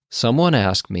Someone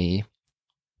asked me,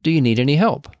 "Do you need any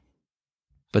help?"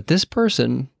 But this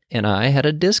person and I had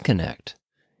a disconnect.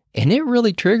 And it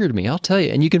really triggered me, I'll tell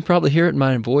you. And you can probably hear it in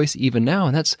my voice even now.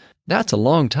 And that's a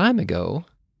long time ago.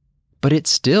 But it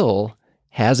still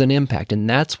has an impact. And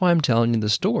that's why I'm telling you the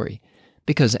story.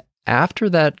 Because after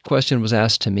that question was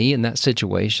asked to me in that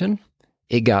situation,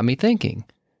 it got me thinking.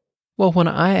 Well, when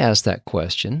I ask that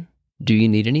question, do you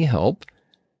need any help?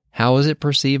 How is it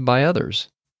perceived by others?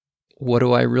 What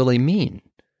do I really mean?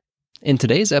 In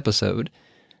today's episode,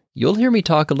 you'll hear me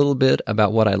talk a little bit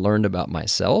about what I learned about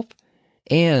myself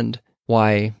and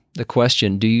why the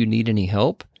question, do you need any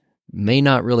help, may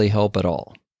not really help at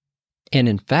all. And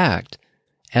in fact,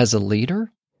 as a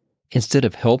leader, instead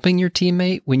of helping your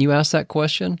teammate when you ask that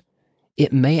question,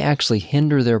 it may actually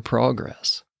hinder their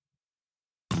progress.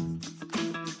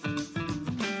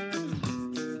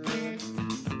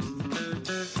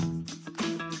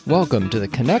 Welcome to the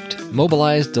Connect,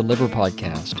 Mobilize, Deliver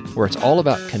podcast, where it's all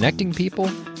about connecting people,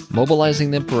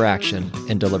 mobilizing them for action,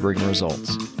 and delivering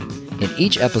results. In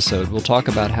each episode, we'll talk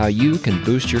about how you can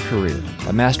boost your career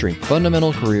by mastering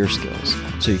fundamental career skills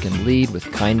so you can lead with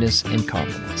kindness and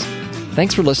confidence.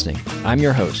 Thanks for listening. I'm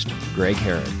your host, Greg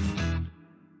Herod.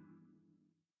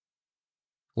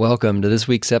 Welcome to this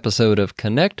week's episode of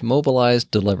Connect, Mobilize,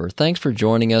 Deliver. Thanks for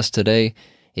joining us today.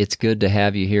 It's good to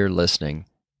have you here listening.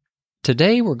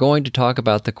 Today, we're going to talk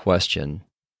about the question,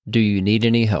 do you need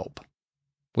any help?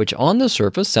 Which on the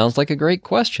surface sounds like a great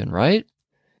question, right?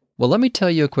 Well, let me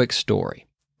tell you a quick story.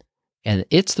 And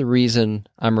it's the reason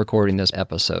I'm recording this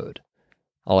episode.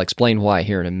 I'll explain why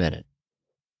here in a minute.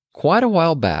 Quite a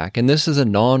while back, and this is a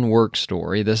non-work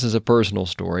story, this is a personal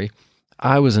story,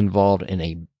 I was involved in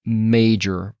a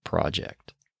major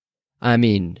project. I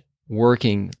mean,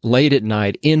 working late at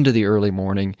night into the early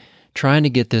morning, trying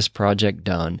to get this project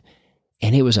done,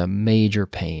 and it was a major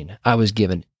pain. I was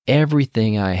given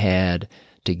everything I had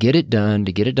to get it done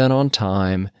on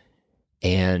time,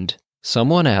 and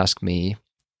someone asked me,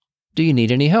 "Do you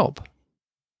need any help?"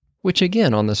 Which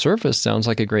again, on the surface, sounds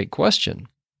like a great question.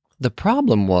 The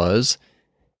problem was,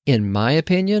 in my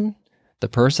opinion, the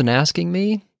person asking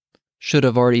me should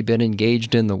have already been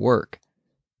engaged in the work.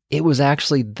 It was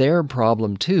actually their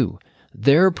problem too,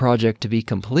 their project to be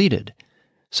completed.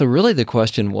 So really the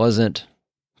question wasn't,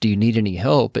 do you need any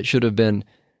help? It should have been,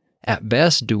 at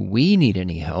best, do we need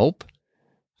any help?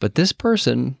 But this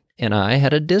person and I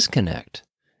had a disconnect.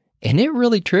 And it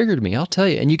really triggered me, I'll tell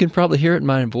you. And you can probably hear it in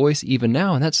my voice even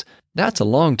now. And that's a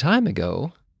long time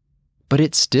ago. But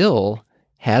it still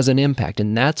has an impact.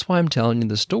 And that's why I'm telling you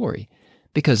the story.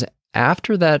 Because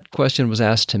after that question was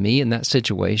asked to me in that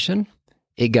situation,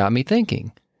 it got me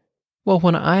thinking. Well,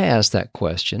 when I ask that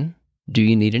question, do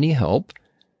you need any help?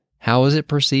 How is it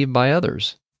perceived by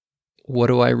others? What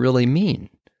do I really mean?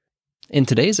 In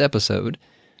today's episode,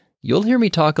 you'll hear me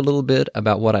talk a little bit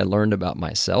about what I learned about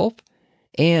myself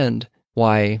and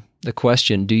why the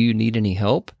question, do you need any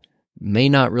help, may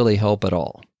not really help at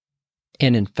all.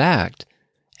 And in fact,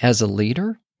 as a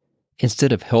leader,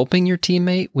 instead of helping your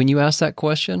teammate when you ask that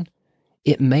question,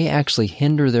 it may actually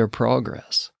hinder their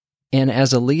progress. And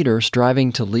as a leader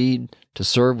striving to lead, to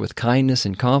serve with kindness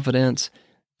and confidence,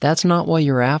 that's not what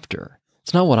you're after.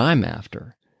 It's not what I'm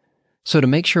after. So to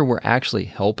make sure we're actually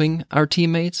helping our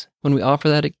teammates when we offer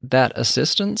that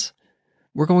assistance,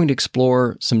 we're going to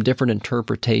explore some different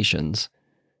interpretations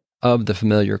of the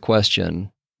familiar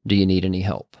question, do you need any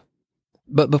help?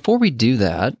 But before we do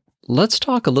that, let's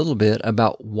talk a little bit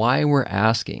about why we're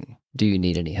asking, do you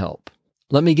need any help?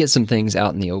 Let me get some things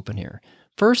out in the open here.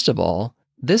 First of all,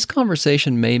 this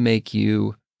conversation may make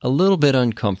you a little bit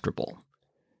uncomfortable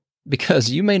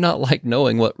because you may not like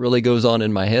knowing what really goes on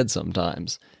in my head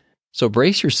sometimes. So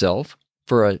brace yourself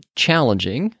for a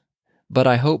challenging, but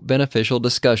I hope beneficial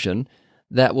discussion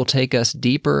that will take us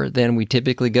deeper than we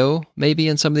typically go, maybe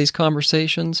in some of these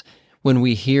conversations, when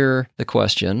we hear the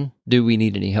question, do we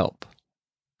need any help?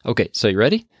 Okay, so you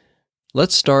ready?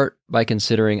 Let's start by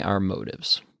considering our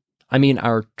motives. I mean,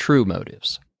 our true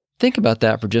motives. Think about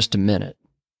that for just a minute.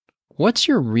 What's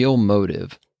your real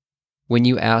motive when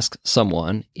you ask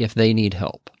someone if they need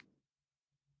help?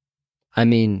 I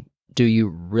mean, do you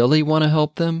really want to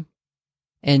help them?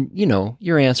 And,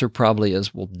 your answer probably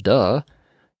is, well, duh.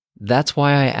 That's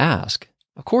why I ask.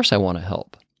 Of course I want to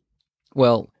help.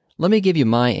 Well, let me give you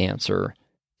my answer,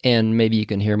 and maybe you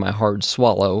can hear my hard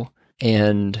swallow,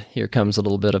 and here comes a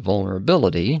little bit of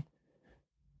vulnerability.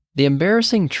 The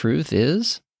embarrassing truth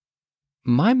is,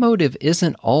 my motive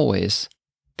isn't always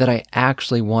that I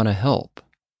actually want to help.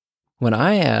 When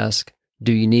I ask,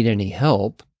 do you need any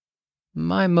help?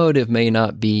 My motive may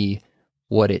not be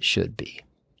what it should be.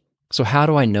 So how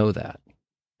do I know that?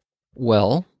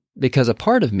 Well, because a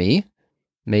part of me,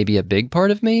 maybe a big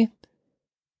part of me,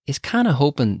 is kind of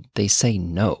hoping they say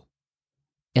no.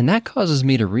 And that causes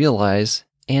me to realize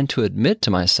and to admit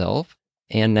to myself,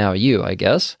 and now you, I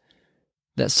guess,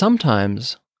 that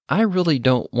sometimes I really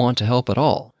don't want to help at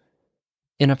all.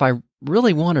 And if I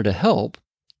really wanted to help,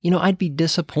 I'd be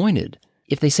disappointed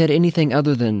if they said anything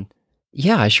other than,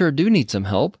 yeah, I sure do need some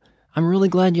help. I'm really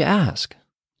glad you asked.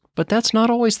 But that's not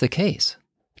always the case.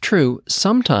 True,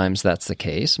 sometimes that's the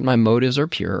case. My motives are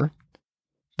pure.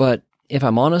 But if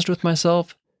I'm honest with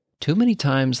myself, too many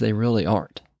times they really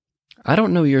aren't. I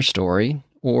don't know your story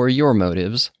or your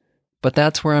motives, but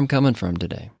that's where I'm coming from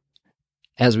today.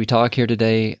 As we talk here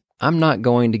today, I'm not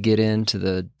going to get into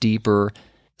the deeper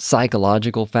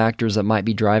psychological factors that might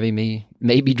be driving me,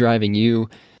 maybe driving you,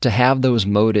 to have those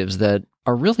motives that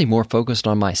are really more focused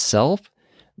on myself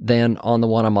than on the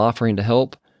one I'm offering to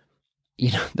help.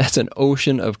 That's an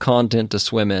ocean of content to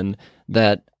swim in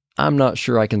that I'm not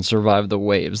sure I can survive the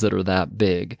waves that are that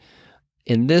big.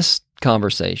 In this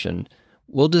conversation,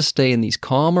 we'll just stay in these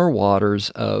calmer waters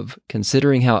of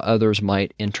considering how others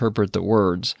might interpret the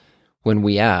words when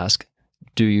we ask,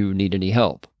 do you need any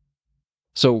help?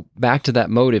 So back to that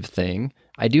motive thing,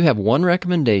 I do have one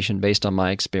recommendation based on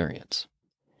my experience,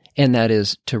 and that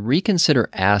is to reconsider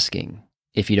asking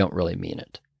if you don't really mean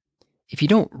it. If you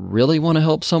don't really want to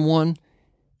help someone,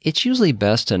 it's usually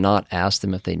best to not ask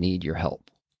them if they need your help.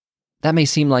 That may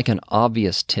seem like an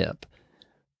obvious tip,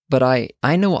 but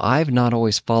I know I've not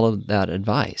always followed that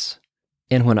advice.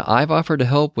 And when I've offered to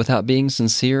help without being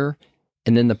sincere,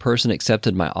 and then the person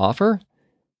accepted my offer,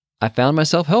 I found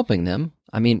myself helping them.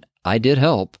 I did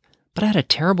help, but I had a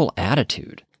terrible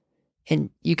attitude.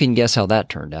 And you can guess how that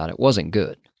turned out. It wasn't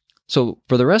good. So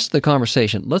for the rest of the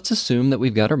conversation, let's assume that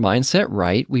we've got our mindset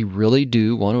right. We really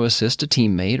do want to assist a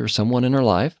teammate or someone in our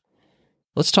life.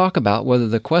 Let's talk about whether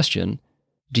the question,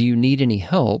 do you need any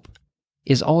help,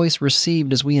 is always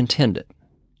received as we intend it.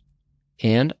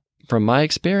 And from my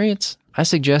experience, I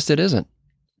suggest it isn't.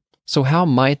 So how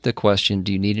might the question,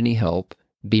 do you need any help,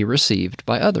 be received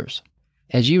by others?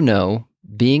 As you know,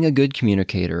 being a good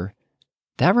communicator,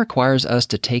 that requires us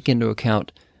to take into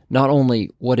account not only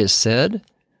what is said,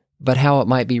 but how it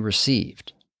might be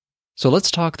received. So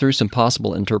let's talk through some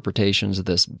possible interpretations of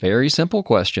this very simple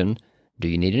question, do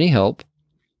you need any help?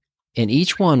 And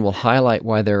each one will highlight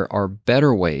why there are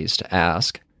better ways to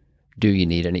ask, do you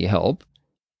need any help?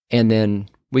 And then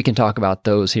we can talk about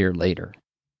those here later.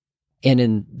 And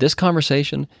in this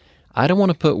conversation, I don't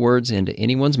want to put words into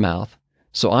anyone's mouth,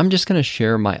 so I'm just going to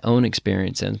share my own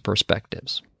experience and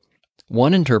perspectives.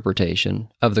 One interpretation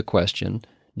of the question,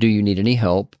 do you need any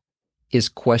help, is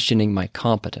questioning my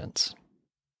competence.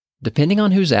 Depending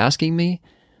on who's asking me,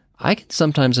 I can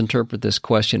sometimes interpret this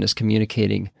question as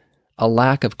communicating a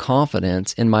lack of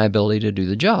confidence in my ability to do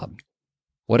the job,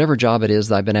 whatever job it is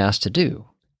that I've been asked to do.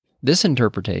 This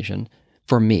interpretation,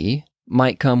 for me,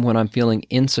 might come when I'm feeling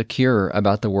insecure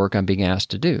about the work I'm being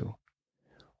asked to do.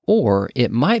 Or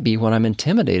it might be when I'm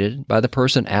intimidated by the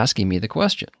person asking me the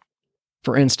question.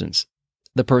 For instance,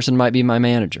 the person might be my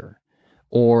manager,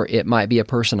 or it might be a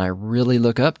person I really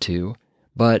look up to,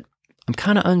 but I'm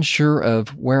kind of unsure of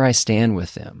where I stand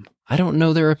with them. I don't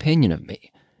know their opinion of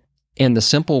me. And the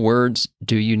simple words,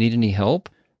 do you need any help,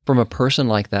 from a person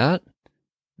like that,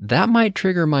 that might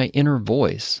trigger my inner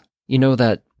voice,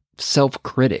 that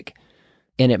self-critic,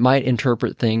 and it might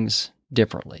interpret things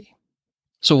differently.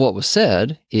 So what was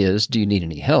said is, do you need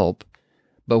any help?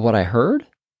 But what I heard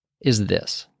is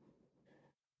this.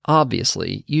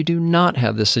 Obviously, you do not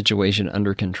have this situation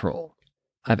under control.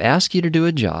 I've asked you to do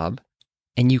a job,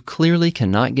 and you clearly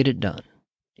cannot get it done.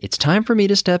 It's time for me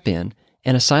to step in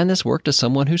and assign this work to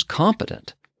someone who's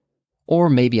competent. Or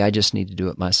maybe I just need to do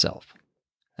it myself.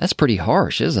 That's pretty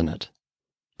harsh, isn't it?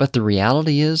 But the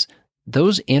reality is,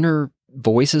 those inner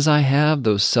voices I have,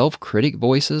 those self-critic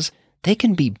voices, they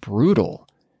can be brutal.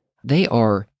 They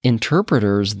are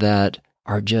interpreters that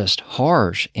are just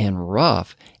harsh and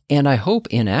rough, and I hope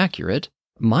inaccurate.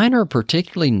 Mine are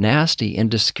particularly nasty and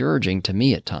discouraging to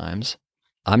me at times.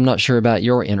 I'm not sure about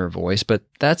your inner voice, but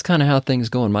that's kind of how things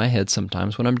go in my head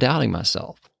sometimes when I'm doubting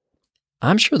myself.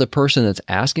 I'm sure the person that's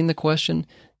asking the question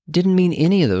didn't mean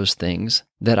any of those things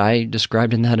that I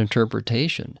described in that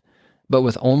interpretation. But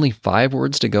with only 5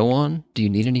 words to go on, do you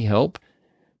need any help?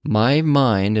 My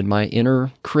mind and my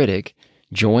inner critic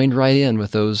joined right in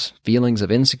with those feelings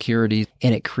of insecurity,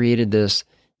 and it created this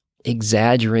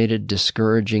exaggerated,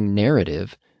 discouraging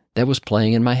narrative that was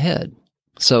playing in my head.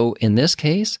 So in this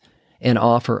case, an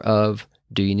offer of,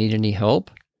 do you need any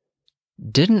help,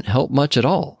 didn't help much at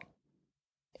all.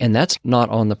 And that's not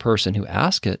on the person who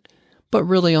asked it, but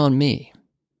really on me.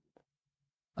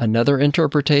 Another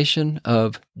interpretation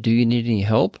of "do you need any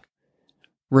help?"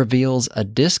 reveals a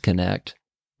disconnect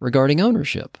regarding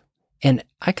ownership. And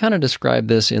I kind of described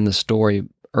this in the story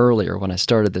earlier when I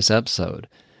started this episode.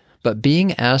 But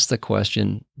being asked the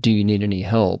question, "do you need any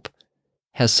help?"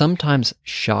 has sometimes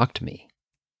shocked me.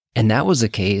 And that was the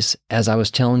case as I was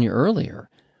telling you earlier.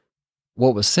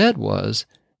 What was said was,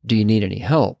 "do you need any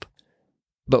help?"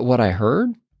 But what I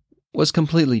heard was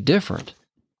completely different.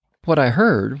 What I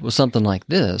heard was something like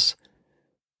this: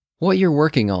 "what you're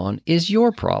working on is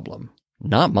your problem,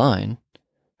 not mine.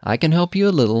 I can help you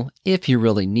a little if you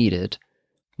really need it,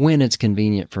 when it's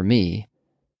convenient for me.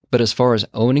 But as far as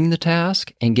owning the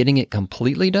task and getting it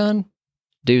completely done,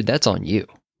 dude, that's on you."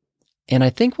 And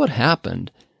I think what happened,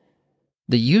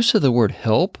 the use of the word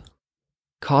help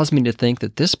caused me to think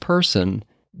that this person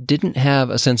didn't have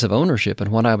a sense of ownership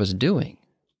in what I was doing.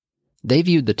 They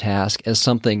viewed the task as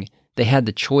something they had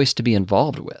the choice to be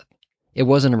involved with. It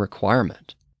wasn't a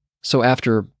requirement. So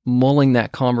after mulling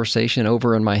that conversation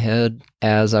over in my head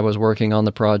as I was working on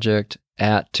the project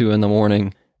at 2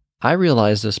 a.m, I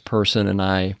realized this person and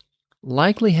I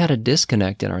likely had a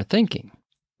disconnect in our thinking.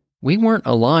 We weren't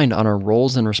aligned on our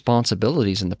roles and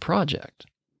responsibilities in the project.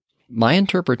 My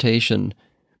interpretation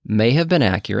may have been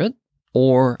accurate,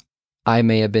 or I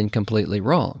may have been completely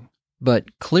wrong.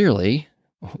 But clearly,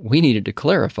 we needed to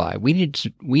clarify. We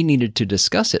needed to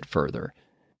discuss it further.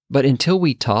 But until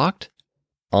we talked,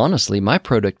 honestly, my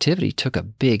productivity took a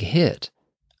big hit.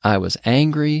 I was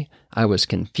angry. I was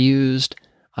confused.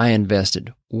 I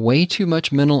invested way too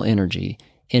much mental energy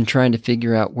in trying to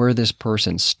figure out where this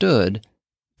person stood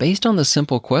based on the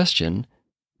simple question,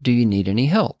 "do you need any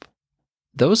help?"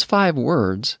 Those 5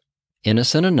 words,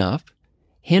 innocent enough,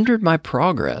 hindered my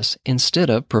progress instead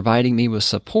of providing me with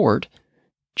support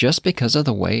just because of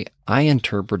the way I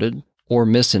interpreted or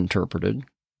misinterpreted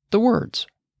the words.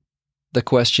 The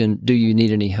question, "do you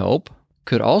need any help?"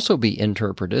 could also be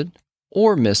interpreted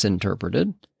or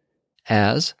misinterpreted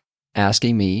as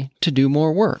asking me to do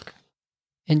more work.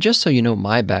 And just so you know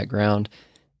my background,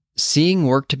 seeing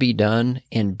work to be done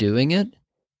and doing it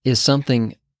is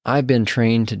something I've been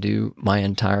trained to do my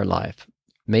entire life.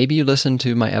 Maybe you listened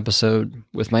to my episode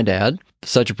with my dad.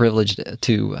 Such a privilege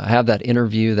to have that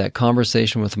interview, that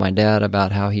conversation with my dad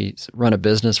about how he's run a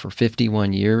business for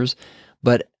 51 years.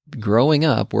 But growing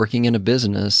up, working in a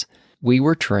business, we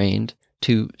were trained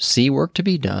to see work to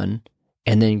be done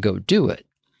and then go do it.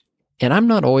 And I'm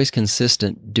not always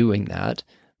consistent doing that,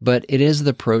 but it is the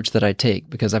approach that I take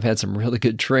because I've had some really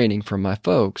good training from my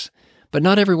folks. But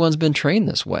not everyone's been trained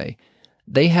this way.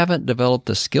 They haven't developed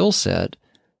the skill set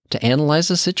to analyze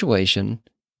the situation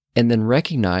and then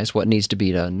recognize what needs to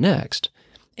be done next.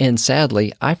 And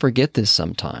sadly, I forget this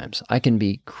sometimes. I can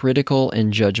be critical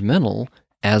and judgmental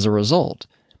as a result.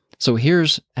 So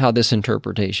here's how this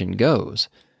interpretation goes.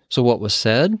 So what was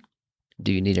said?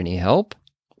 "Do you need any help?"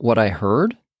 What I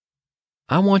heard?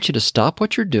 "I want you to stop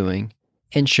what you're doing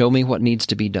and show me what needs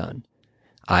to be done.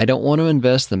 I don't want to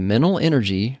invest the mental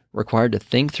energy required to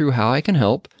think through how I can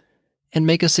help and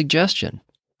make a suggestion.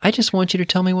 I just want you to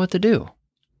tell me what to do."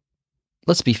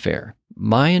 Let's be fair.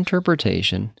 My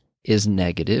interpretation is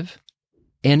negative,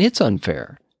 and it's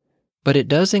unfair, but it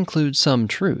does include some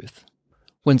truth.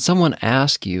 When someone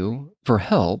asks you for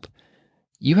help,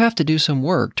 you have to do some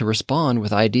work to respond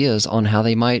with ideas on how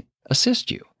they might assist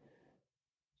you.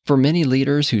 For many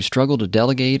leaders who struggle to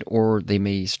delegate or they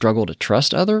may struggle to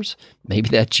trust others, maybe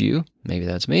that's you, maybe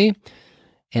that's me,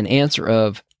 an answer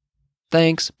of,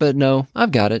 "thanks, but no,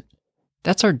 I've got it,"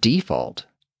 that's our default.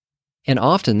 And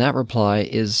often that reply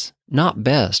is not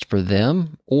best for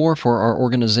them or for our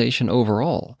organization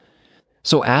overall.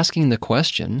 So asking the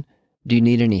question, "do you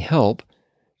need any help?"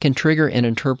 can trigger an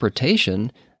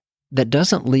interpretation that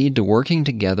doesn't lead to working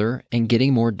together and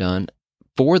getting more done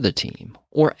for the team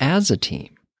or as a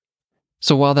team.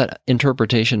 So while that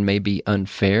interpretation may be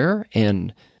unfair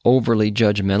and overly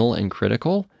judgmental and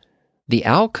critical, the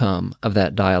outcome of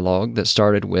that dialogue that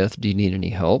started with, "do you need any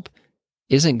help?"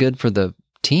 isn't good for the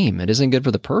team. It isn't good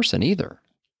for the person either.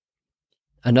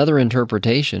 Another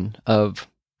interpretation of,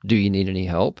 "do you need any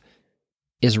help?"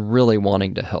 is really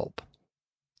wanting to help.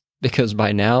 Because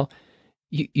by now,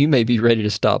 you may be ready to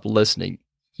stop listening.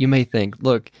 You may think,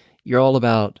 look, you're all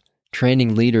about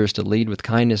training leaders to lead with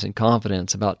kindness and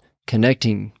confidence, about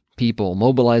connecting people,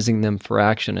 mobilizing them for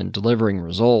action, and delivering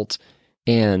results.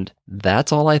 And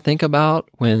that's all I think about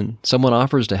when someone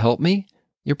offers to help me.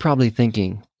 You're probably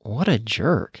thinking, what a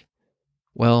jerk.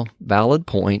 Well, valid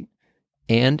point,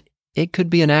 and it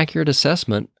could be an accurate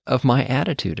assessment of my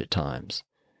attitude at times.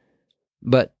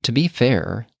 But to be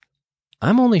fair,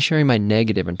 I'm only sharing my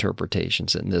negative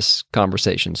interpretations in this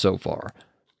conversation so far.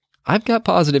 I've got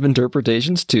positive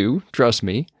interpretations too, trust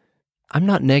me. I'm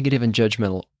not negative and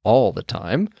judgmental all the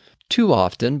time, too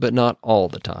often, but not all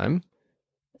the time.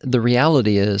 The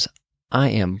reality is, I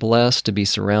am blessed to be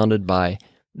surrounded by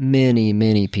many,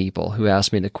 many people who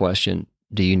ask me the question,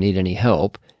 do you need any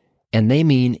help? And they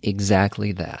mean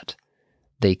exactly that.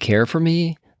 They care for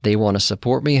me, they want to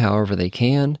support me however they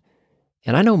can,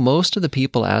 and I know most of the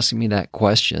people asking me that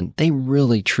question, they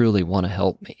really, truly want to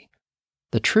help me.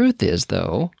 The truth is,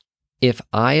 though, if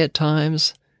I at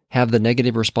times have the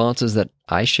negative responses that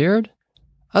I shared,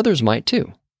 others might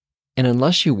too. And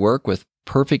unless you work with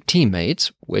perfect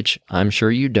teammates, which I'm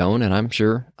sure you don't, and I'm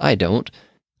sure I don't,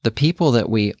 the people that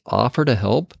we offer to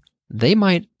help, they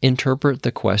might interpret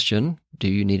the question, do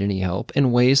you need any help,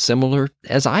 in ways similar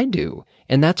as I do.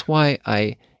 And that's why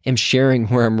I am sharing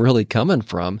where I'm really coming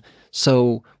from,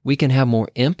 so we can have more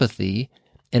empathy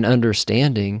and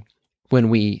understanding when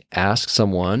we ask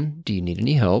someone, do you need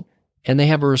any help? And they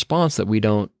have a response that we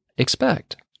don't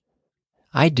expect.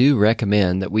 I do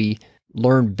recommend that we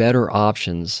learn better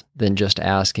options than just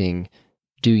asking,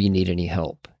 do you need any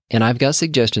help? And I've got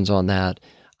suggestions on that.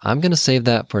 I'm going to save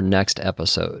that for next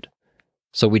episode.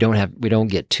 So we don't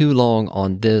get too long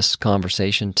on this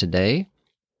conversation today.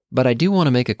 But I do want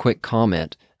to make a quick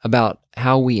comment about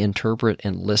how we interpret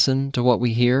and listen to what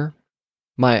we hear.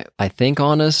 My, I think,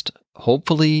 honest,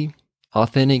 hopefully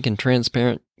authentic and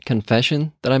transparent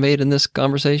confession that I made in this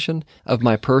conversation of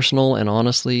my personal and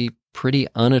honestly pretty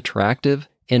unattractive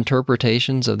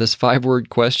interpretations of this 5-word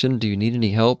question, do you need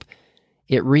any help?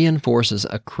 It reinforces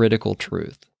a critical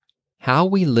truth. How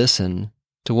we listen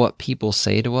to what people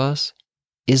say to us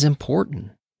is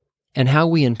important, and how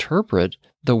we interpret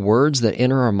the words that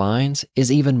enter our minds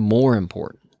is even more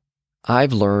important.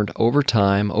 I've learned over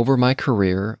time, over my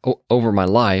career, over my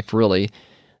life really,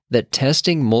 that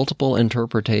testing multiple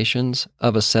interpretations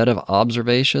of a set of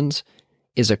observations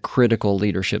is a critical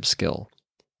leadership skill.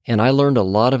 And I learned a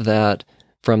lot of that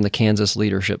from the Kansas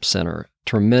Leadership Center.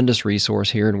 Tremendous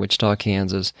resource here in Wichita,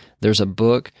 Kansas. There's a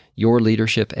book, Your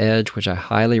Leadership Edge, which I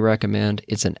highly recommend.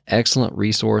 It's an excellent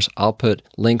resource. I'll put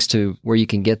links to where you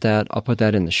can get that. I'll put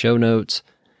that in the show notes.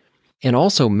 And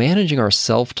also managing our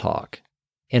self-talk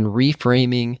and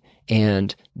reframing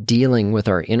and dealing with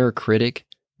our inner critic,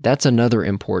 that's another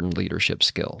important leadership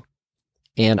skill.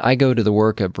 And I go to the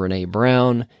work of Brené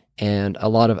Brown and a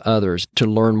lot of others to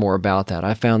learn more about that.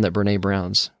 I found that Brené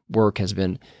Brown's work has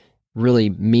been really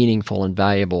meaningful and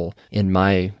valuable in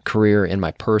my career and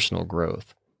my personal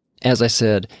growth. As I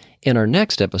said, in our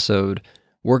next episode,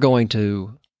 we're going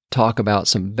to talk about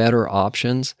some better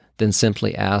options than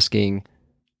simply asking,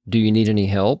 do you need any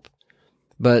help?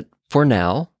 But for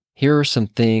now, here are some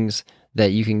things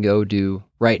that you can go do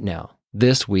right now,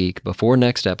 this week, before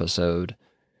next episode.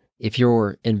 If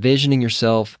you're envisioning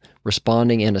yourself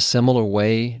responding in a similar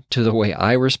way to the way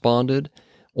I responded,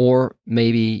 or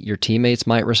maybe your teammates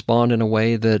might respond in a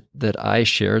way that I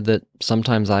shared that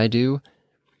sometimes I do,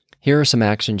 here are some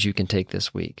actions you can take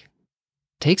this week.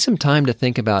 Take some time to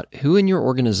think about who in your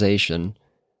organization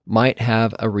might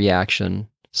have a reaction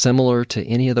similar to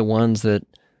any of the ones that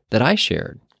I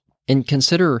shared. And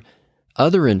consider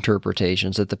other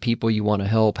interpretations that the people you want to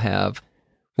help have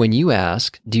when you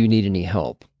ask, do you need any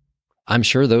help? I'm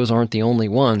sure those aren't the only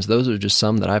ones. Those are just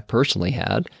some that I've personally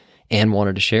had and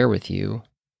wanted to share with you.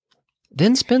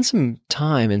 Then spend some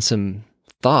time and some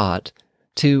thought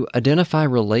to identify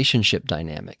relationship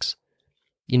dynamics.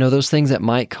 You know, those things that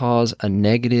might cause a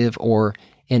negative or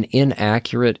an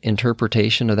inaccurate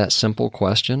interpretation of that simple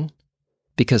question.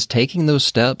 Because taking those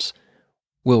steps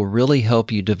will really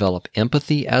help you develop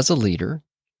empathy as a leader.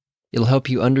 It'll help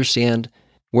you understand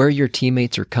where your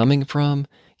teammates are coming from,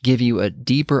 give you a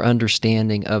deeper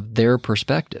understanding of their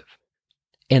perspective.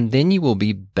 And then you will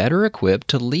be better equipped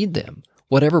to lead them.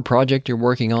 Whatever project you're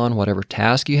working on, whatever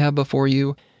task you have before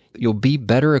you, you'll be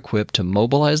better equipped to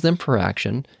mobilize them for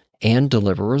action and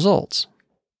deliver results.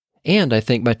 And I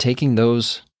think by taking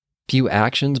those few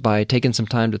actions, by taking some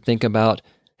time to think about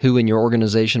who in your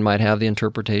organization might have the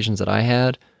interpretations that I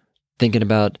had, thinking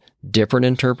about different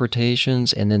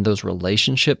interpretations and then those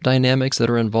relationship dynamics that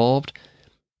are involved,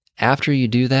 after you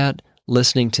do that,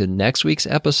 listening to next week's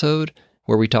episode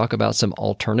where we talk about some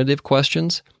alternative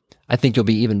questions, I think you'll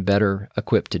be even better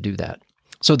equipped to do that.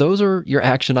 So those are your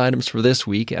action items for this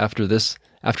week after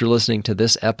listening to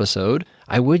this episode.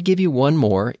 I would give you one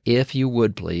more, if you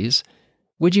would please.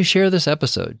 Would you share this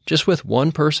episode just with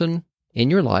one person in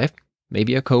your life,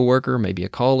 maybe a coworker, maybe a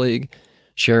colleague?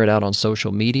 Share it out on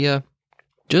social media.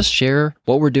 Just share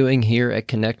what we're doing here at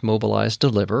Connect, Mobilize,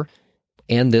 Deliver,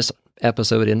 and this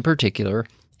episode in particular,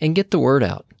 and get the word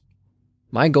out.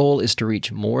 My goal is to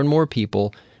reach more and more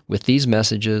people with these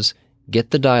messages,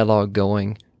 get the dialogue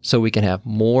going so we can have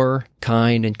more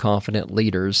kind and confident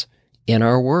leaders in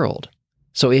our world.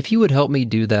 So if you would help me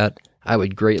do that, I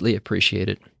would greatly appreciate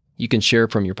it. You can share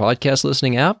from your podcast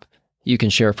listening app. You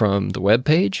can share from the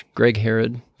webpage,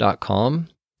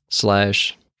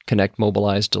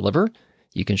 gregharrod.com/connect-mobilize-deliver.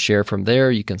 You can share from there.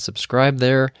 You can subscribe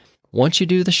there. Once you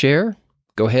do the share,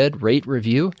 go ahead, rate,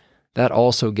 review. That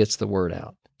also gets the word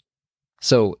out.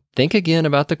 So think again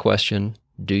about the question,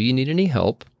 do you need any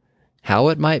help? How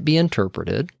it might be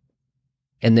interpreted,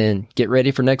 and then get ready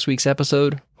for next week's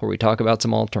episode where we talk about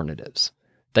some alternatives.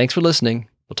 Thanks for listening.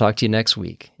 We'll talk to you next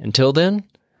week. Until then,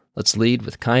 let's lead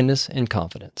with kindness and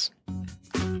confidence.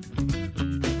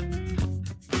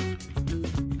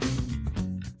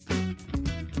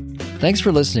 Thanks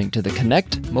for listening to the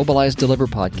Connect, Mobilize, Deliver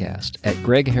podcast at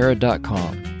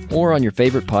gregharrod.com or on your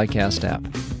favorite podcast app.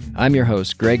 I'm your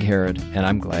host, Greg Harrod, and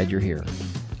I'm glad you're here.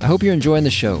 I hope you're enjoying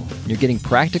the show and you're getting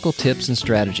practical tips and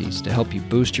strategies to help you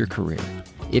boost your career.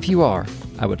 If you are,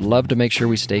 I would love to make sure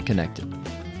we stay connected.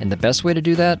 And the best way to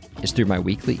do that is through my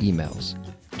weekly emails.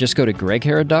 Just go to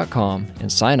gregharrod.com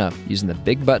and sign up using the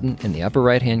big button in the upper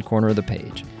right-hand corner of the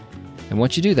page. And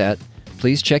once you do that,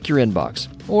 please check your inbox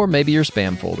or maybe your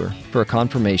spam folder for a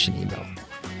confirmation email.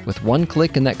 With one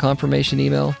click in that confirmation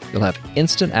email, you'll have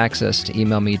instant access to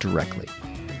email me directly.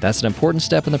 That's an important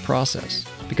step in the process,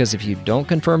 because if you don't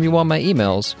confirm you want my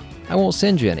emails, I won't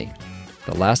send you any.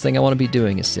 The last thing I want to be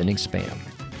doing is sending spam.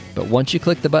 But once you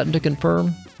click the button to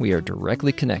confirm, we are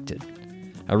directly connected.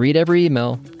 I read every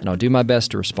email, and I'll do my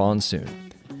best to respond soon.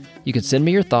 You can send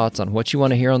me your thoughts on what you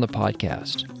want to hear on the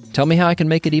podcast. Tell me how I can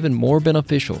make it even more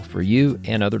beneficial for you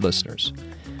and other listeners.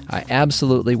 I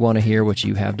absolutely want to hear what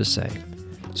you have to say.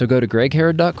 So go to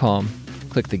gregharrod.com,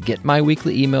 click the Get My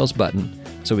Weekly Emails button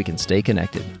so we can stay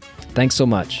connected. Thanks so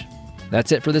much.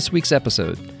 That's it for this week's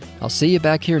episode. I'll see you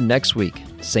back here next week.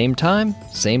 Same time,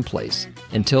 same place.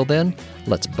 Until then,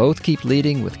 let's both keep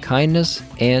leading with kindness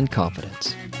and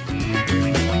confidence.